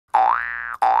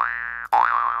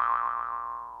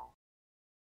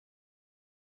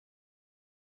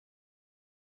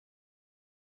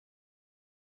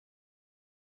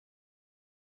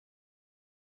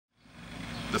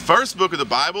first book of the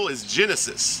Bible is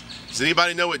Genesis. Does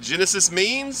anybody know what Genesis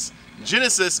means?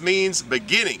 Genesis means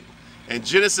beginning. And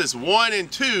Genesis 1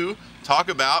 and 2 talk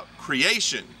about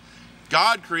creation.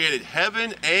 God created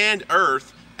heaven and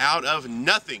earth out of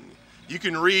nothing. You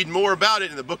can read more about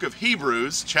it in the book of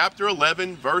Hebrews, chapter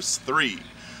 11, verse 3.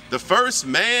 The first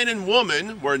man and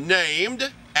woman were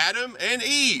named Adam and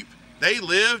Eve. They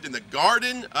lived in the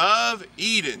Garden of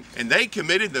Eden, and they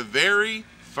committed the very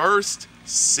first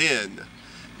sin.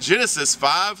 Genesis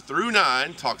 5 through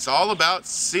 9 talks all about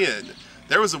sin.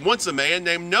 There was once a man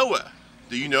named Noah.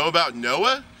 Do you know about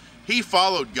Noah? He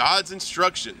followed God's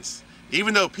instructions.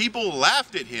 Even though people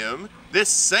laughed at him, this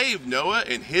saved Noah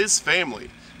and his family.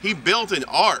 He built an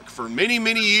ark for many,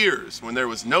 many years. When there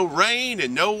was no rain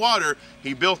and no water,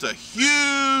 he built a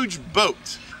huge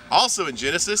boat. Also in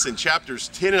Genesis, in chapters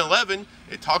 10 and 11,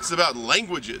 it talks about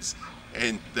languages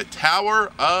and the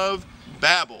Tower of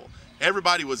Babel.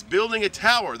 Everybody was building a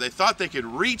tower. They thought they could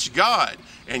reach God,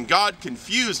 and God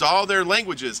confused all their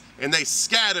languages, and they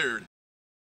scattered